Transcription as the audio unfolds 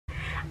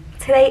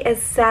Today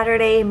is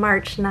Saturday,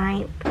 March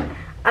 9th.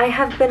 I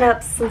have been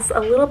up since a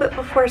little bit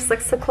before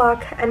 6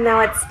 o'clock and now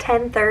it's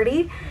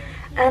 10:30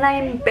 and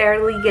I'm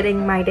barely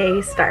getting my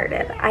day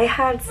started. I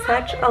had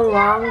such a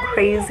long,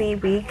 crazy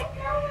week.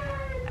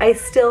 I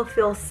still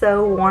feel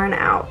so worn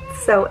out.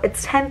 So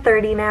it's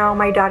 10:30 now.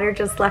 My daughter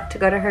just left to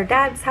go to her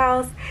dad's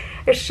house.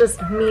 It's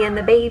just me and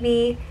the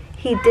baby.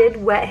 He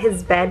did wet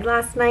his bed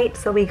last night,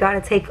 so we got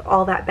to take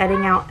all that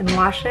bedding out and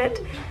wash it.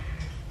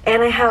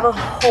 And I have a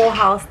whole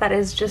house that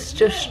is just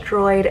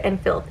destroyed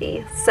and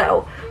filthy.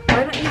 So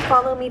why don't you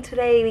follow me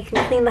today? We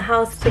can clean the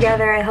house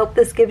together. I hope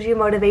this gives you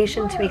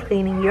motivation to be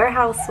cleaning your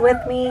house with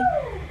me.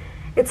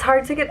 It's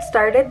hard to get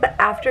started, but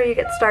after you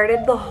get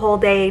started, the whole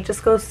day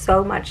just goes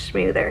so much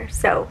smoother.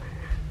 So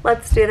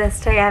let's do this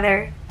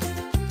together.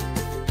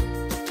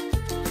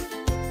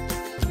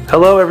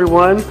 Hello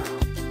everyone.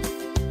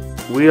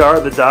 We are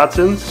the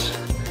Dodsons.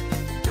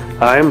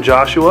 I am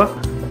Joshua.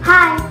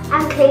 Hi,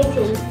 I'm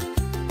Katie.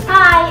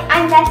 Hi,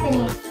 I'm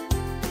Bethany.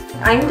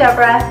 I'm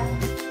Deborah.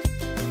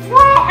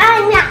 Hi,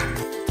 Anya.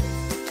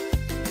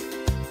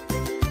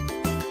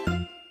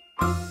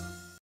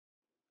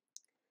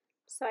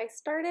 So I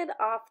started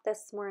off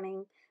this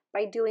morning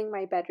by doing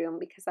my bedroom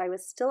because I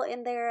was still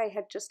in there. I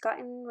had just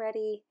gotten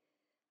ready.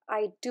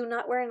 I do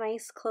not wear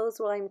nice clothes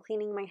while I'm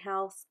cleaning my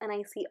house, and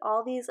I see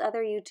all these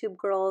other YouTube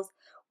girls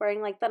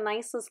wearing like the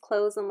nicest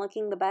clothes and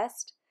looking the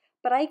best.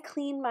 But I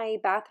clean my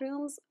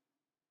bathrooms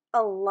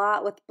a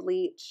lot with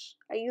bleach.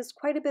 I use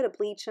quite a bit of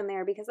bleach in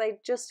there because I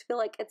just feel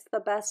like it's the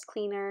best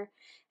cleaner.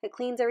 It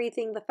cleans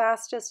everything the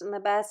fastest and the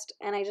best,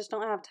 and I just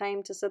don't have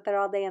time to sit there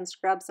all day and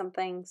scrub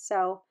something.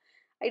 So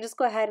I just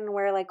go ahead and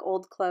wear like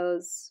old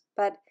clothes.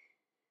 But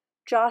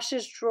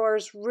Josh's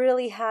drawers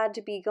really had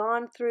to be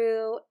gone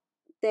through.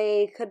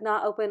 They could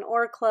not open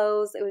or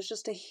close. It was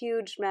just a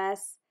huge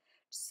mess.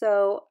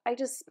 So I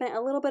just spent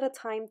a little bit of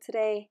time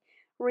today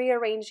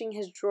rearranging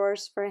his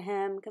drawers for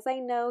him because I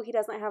know he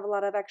doesn't have a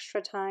lot of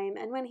extra time,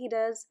 and when he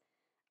does,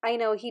 I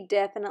know he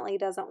definitely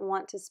doesn't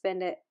want to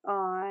spend it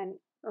on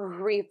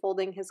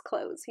refolding his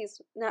clothes.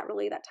 He's not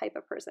really that type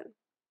of person.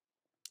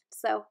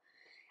 So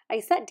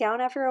I sat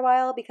down after a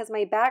while because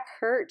my back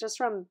hurt just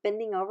from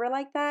bending over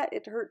like that.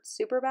 It hurt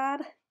super bad.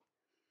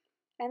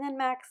 And then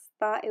Max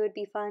thought it would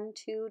be fun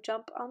to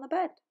jump on the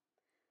bed,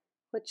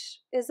 which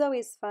is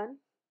always fun.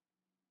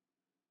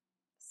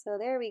 So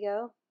there we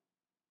go.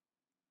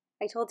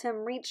 I told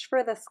him reach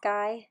for the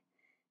sky,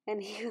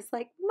 and he was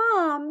like,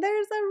 "Mom,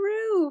 there's a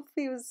roof."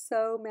 He was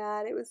so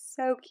mad. It was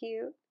so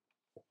cute.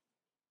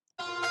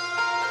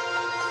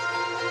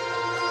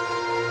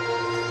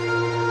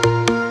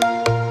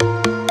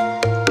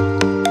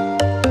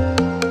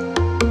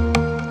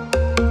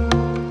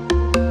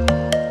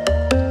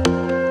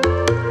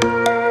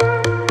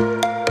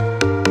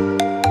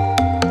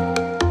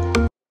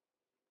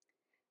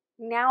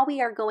 Now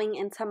we are going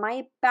into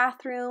my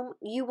bathroom.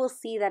 You will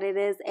see that it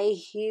is a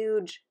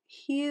huge,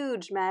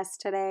 huge mess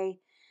today.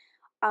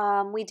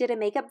 We did a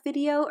makeup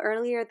video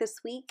earlier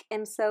this week,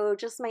 and so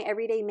just my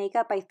everyday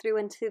makeup I threw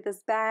into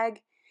this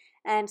bag.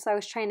 And so I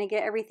was trying to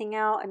get everything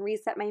out and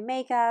reset my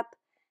makeup.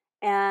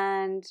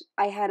 And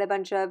I had a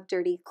bunch of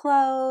dirty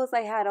clothes.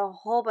 I had a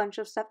whole bunch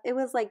of stuff. It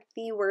was like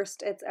the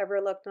worst it's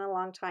ever looked in a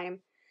long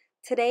time.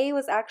 Today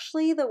was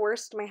actually the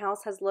worst my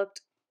house has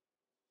looked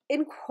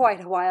in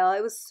quite a while.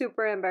 It was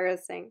super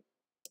embarrassing.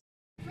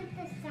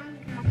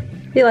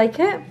 You like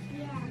it?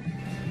 Yeah.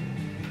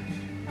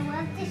 I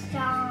love this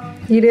song.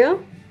 You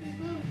do?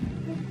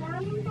 The song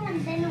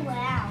hasn't been a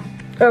while.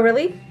 Oh,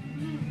 really?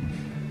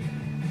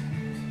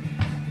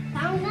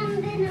 Song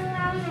hasn't been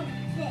around like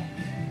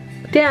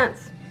this.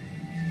 Dance.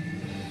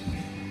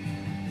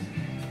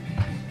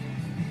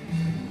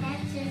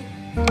 That's it.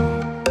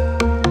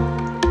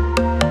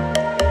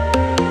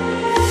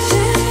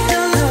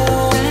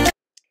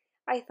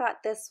 I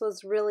thought this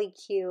was really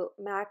cute.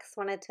 Max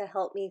wanted to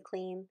help me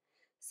clean,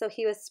 so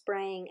he was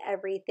spraying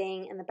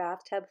everything in the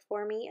bathtub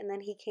for me, and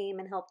then he came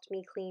and helped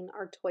me clean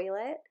our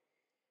toilet.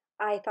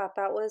 I thought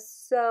that was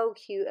so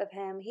cute of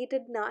him. He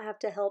did not have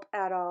to help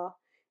at all,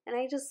 and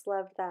I just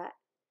loved that.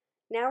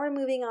 Now we're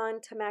moving on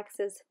to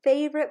Max's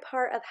favorite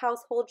part of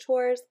household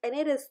chores, and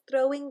it is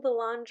throwing the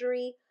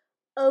laundry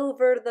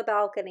over the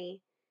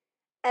balcony.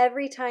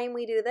 Every time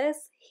we do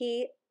this,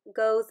 he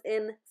goes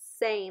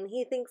insane.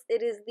 He thinks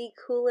it is the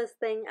coolest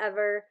thing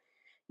ever.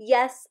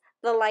 Yes,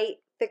 the light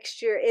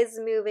fixture is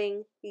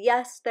moving.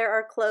 Yes, there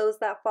are clothes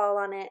that fall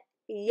on it.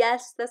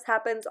 Yes, this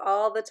happens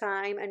all the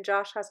time, and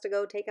Josh has to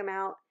go take them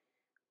out.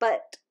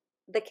 But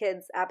the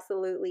kids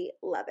absolutely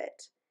love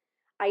it.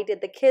 I did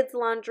the kids'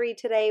 laundry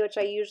today, which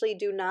I usually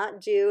do not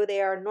do.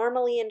 They are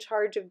normally in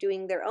charge of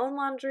doing their own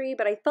laundry,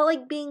 but I felt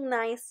like being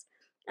nice,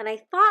 and I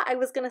thought I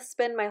was going to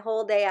spend my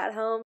whole day at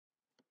home.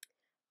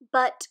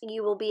 But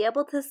you will be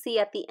able to see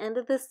at the end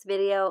of this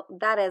video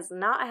that is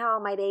not how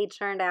my day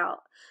turned out.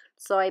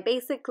 So I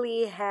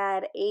basically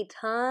had a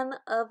ton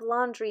of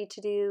laundry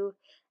to do,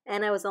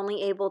 and I was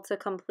only able to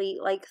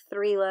complete like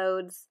 3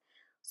 loads.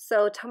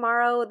 So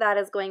tomorrow that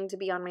is going to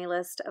be on my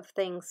list of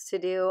things to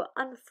do,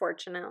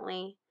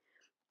 unfortunately.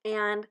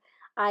 And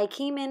I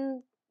came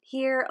in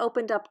here,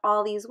 opened up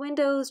all these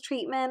windows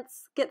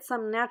treatments, get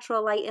some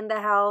natural light in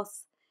the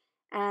house,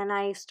 and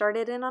I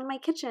started in on my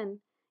kitchen.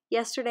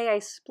 Yesterday I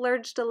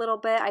splurged a little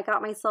bit. I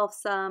got myself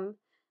some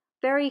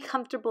very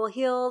comfortable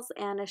heels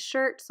and a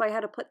shirt, so I had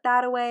to put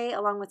that away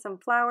along with some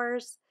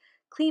flowers.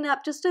 Clean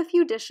up just a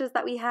few dishes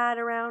that we had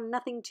around,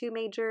 nothing too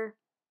major.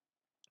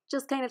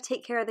 Just kind of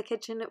take care of the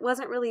kitchen. It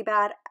wasn't really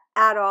bad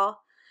at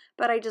all,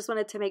 but I just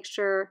wanted to make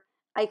sure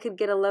I could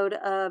get a load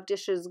of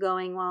dishes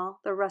going while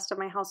the rest of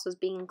my house was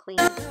being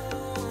cleaned.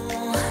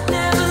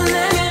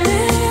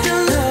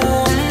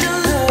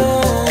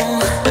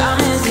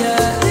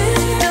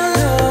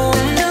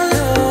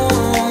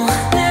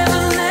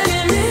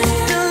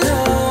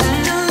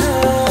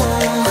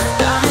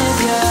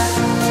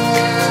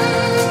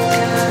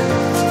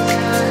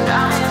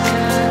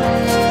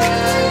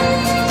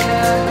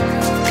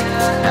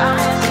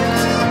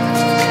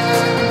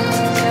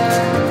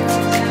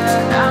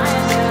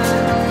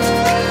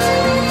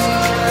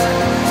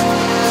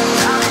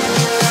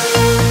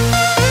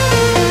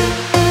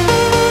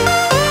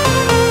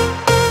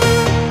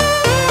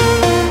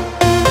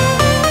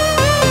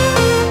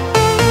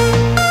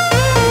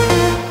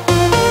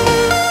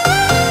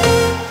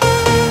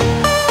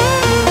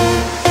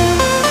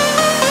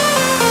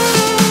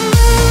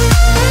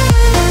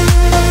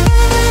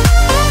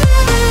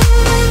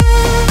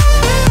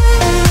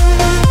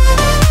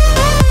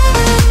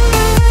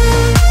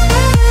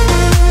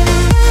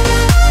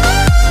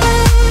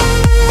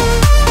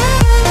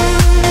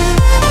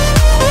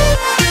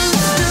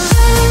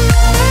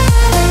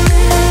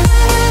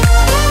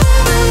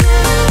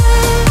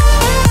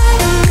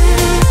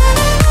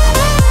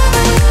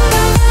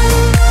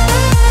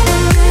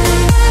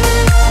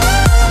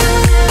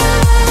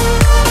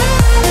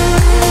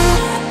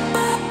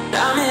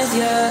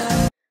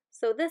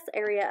 So this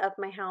area of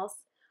my house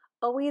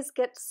always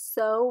gets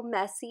so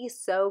messy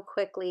so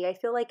quickly. I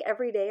feel like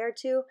every day or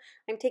two,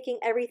 I'm taking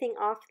everything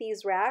off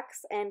these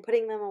racks and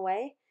putting them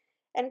away.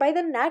 And by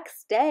the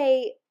next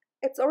day,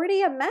 it's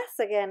already a mess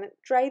again. It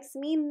drives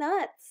me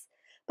nuts.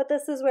 But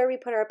this is where we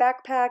put our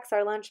backpacks,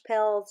 our lunch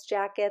pails,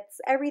 jackets,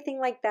 everything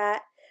like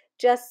that,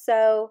 just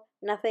so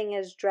nothing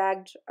is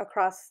dragged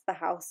across the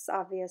house,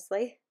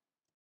 obviously.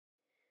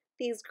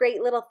 These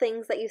great little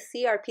things that you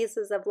see are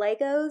pieces of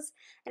Legos,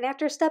 and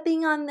after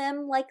stepping on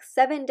them like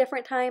 7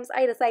 different times,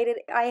 I decided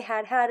I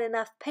had had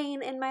enough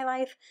pain in my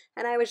life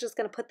and I was just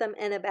going to put them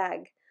in a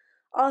bag.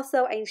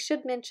 Also, I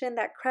should mention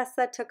that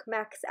Cressa took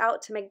Max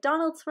out to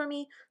McDonald's for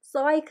me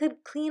so I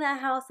could clean a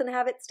house and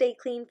have it stay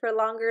clean for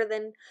longer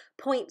than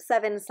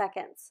 0.7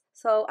 seconds.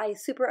 So I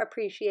super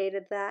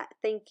appreciated that.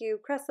 Thank you,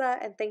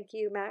 Cressa, and thank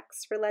you,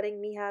 Max, for letting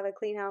me have a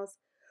clean house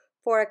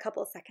for a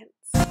couple seconds.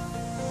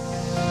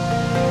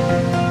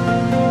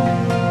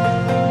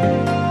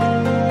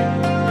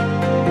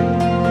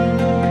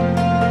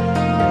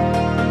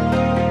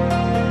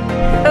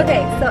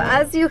 Okay, so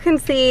as you can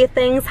see,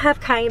 things have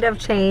kind of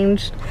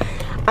changed.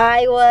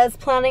 I was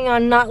planning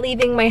on not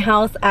leaving my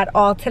house at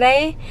all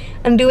today.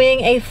 I'm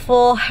doing a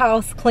full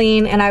house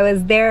clean and I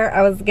was there,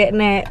 I was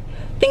getting it.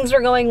 Things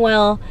were going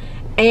well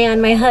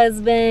and my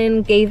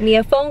husband gave me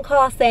a phone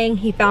call saying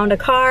he found a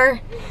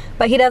car,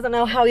 but he doesn't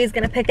know how he's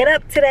gonna pick it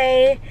up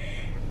today.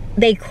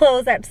 They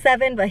close at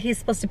 7, but he's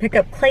supposed to pick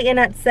up Clayton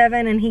at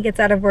 7 and he gets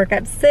out of work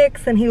at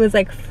 6 and he was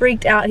like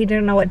freaked out. He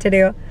didn't know what to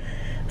do.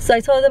 So I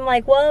told him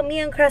like, well, me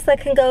and Cressa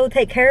can go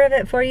take care of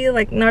it for you.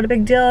 Like, not a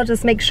big deal.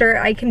 Just make sure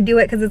I can do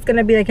it because it's going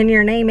to be like in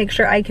your name. Make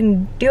sure I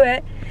can do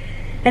it.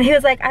 And he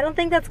was like, I don't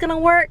think that's going to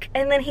work.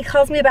 And then he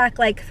calls me back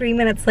like 3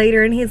 minutes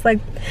later and he's like,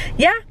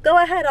 yeah,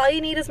 go ahead. All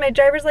you need is my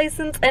driver's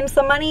license and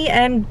some money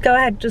and go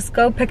ahead. Just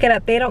go pick it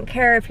up. They don't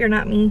care if you're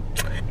not me.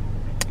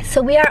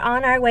 So we are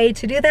on our way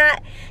to do that.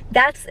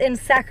 That's in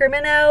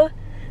Sacramento.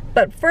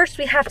 But first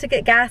we have to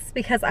get gas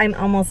because I'm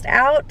almost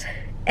out.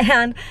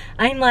 And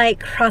I'm like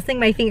crossing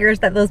my fingers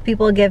that those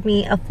people give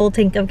me a full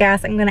tank of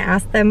gas. I'm gonna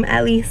ask them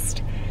at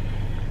least.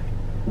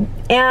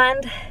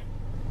 And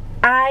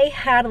I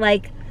had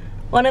like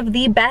one of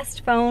the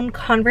best phone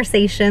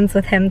conversations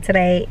with him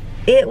today.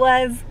 It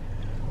was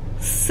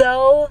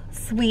so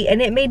sweet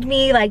and it made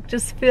me like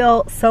just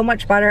feel so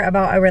much better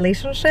about our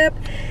relationship.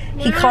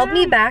 He called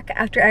me back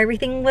after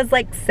everything was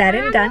like said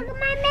and done. Look at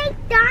my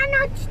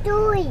McDonald's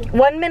doing.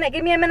 1 minute,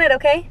 give me a minute,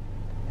 okay?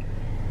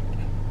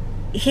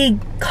 He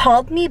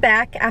called me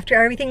back after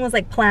everything was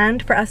like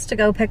planned for us to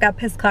go pick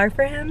up his car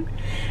for him.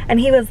 And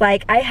he was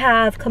like, I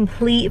have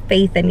complete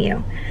faith in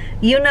you.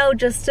 You know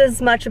just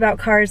as much about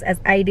cars as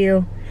I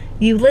do.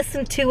 You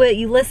listen to it,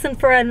 you listen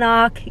for a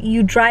knock,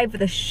 you drive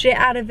the shit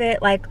out of it.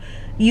 Like,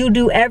 you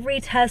do every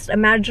test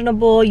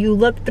imaginable, you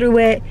look through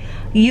it,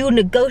 you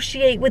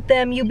negotiate with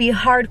them, you be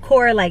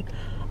hardcore. Like,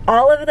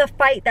 all of the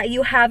fight that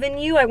you have in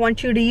you, I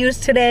want you to use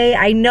today.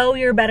 I know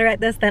you're better at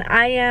this than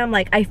I am.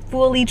 Like, I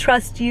fully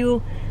trust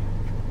you.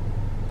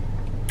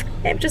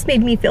 It just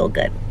made me feel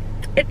good.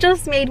 It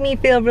just made me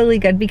feel really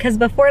good because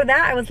before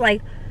that I was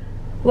like,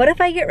 what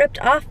if I get ripped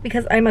off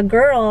because I'm a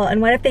girl?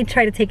 And what if they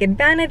try to take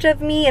advantage of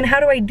me? And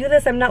how do I do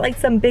this? I'm not like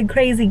some big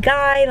crazy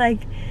guy. Like,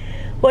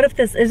 what if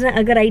this isn't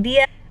a good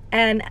idea?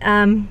 and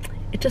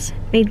it just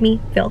made me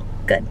feel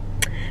good.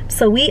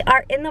 So we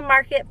are in the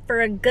market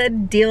for a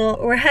good deal.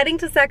 We're heading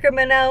to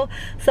Sacramento,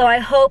 so I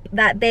hope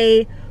that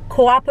they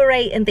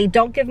cooperate and they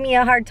don't give me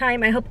a hard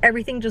time. I hope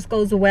everything just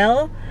goes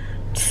well.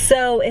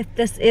 So if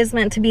this is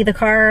meant to be the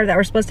car that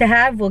we're supposed to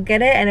have, we'll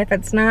get it, and if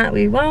it's not,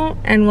 we won't,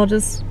 and we'll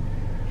just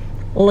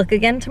look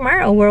again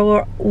tomorrow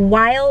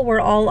while we're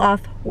all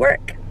off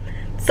work.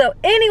 So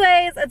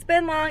anyways, it's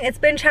been long, it's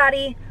been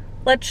chatty.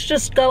 Let's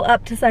just go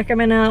up to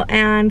Sacramento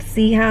and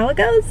see how it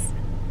goes.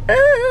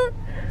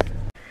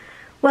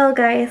 Well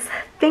guys,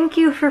 thank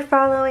you for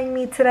following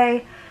me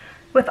today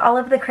with all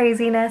of the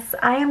craziness.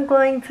 I am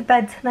going to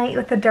bed tonight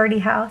with a dirty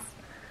house,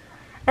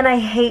 and I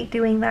hate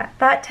doing that.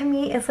 That to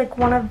me is like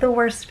one of the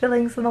worst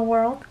feelings in the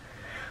world.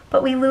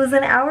 But we lose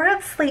an hour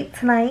of sleep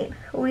tonight.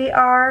 We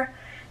are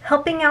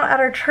helping out at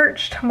our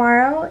church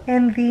tomorrow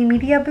in the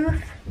media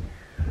booth.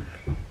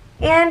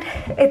 And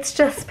it's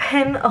just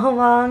been a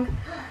long,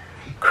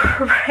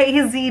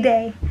 crazy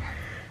day.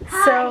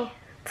 So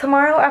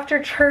tomorrow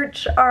after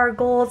church, our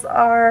goals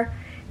are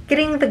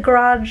getting the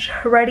garage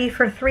ready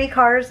for 3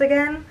 cars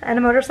again and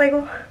a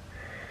motorcycle,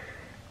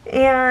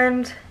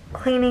 and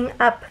cleaning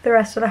up the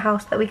rest of the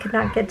house that we could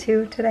not get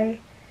to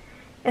today.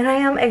 And I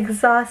am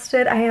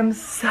exhausted. I am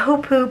so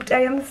pooped.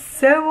 I am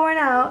so worn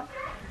out.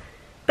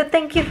 But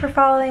thank you for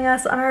following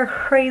us on our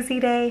crazy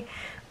day.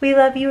 We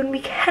love you, and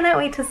we cannot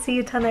wait to see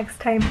you till next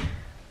time.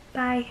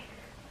 Bye.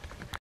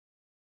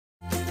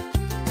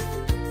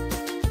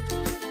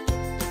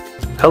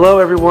 Hello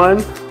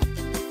everyone,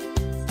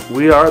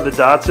 we are the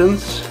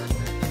Dodsons.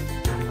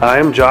 I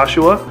am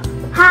Joshua.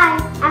 Hi,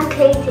 I'm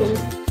Clayton.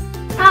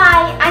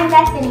 Hi, I'm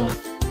Bethany.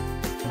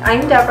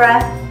 I'm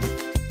Deborah.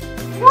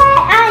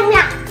 Hi, I'm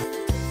Nat.